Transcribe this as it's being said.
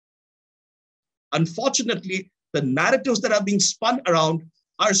Unfortunately, the narratives that are being spun around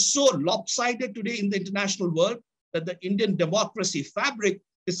are so lopsided today in the international world that the Indian democracy fabric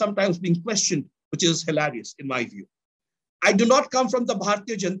is sometimes being questioned, which is hilarious in my view. I do not come from the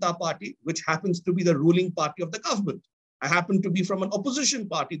Bharatiya Janata Party, which happens to be the ruling party of the government. I happen to be from an opposition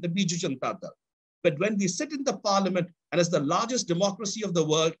party, the BJD Janata Dal. But when we sit in the parliament and as the largest democracy of the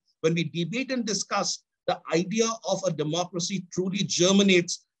world, when we debate and discuss, the idea of a democracy truly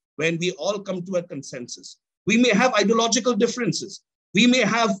germinates when we all come to a consensus. We may have ideological differences. We may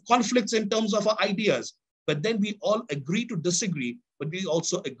have conflicts in terms of our ideas, but then we all agree to disagree, but we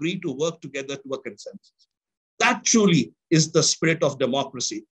also agree to work together to a consensus. That truly is the spirit of democracy.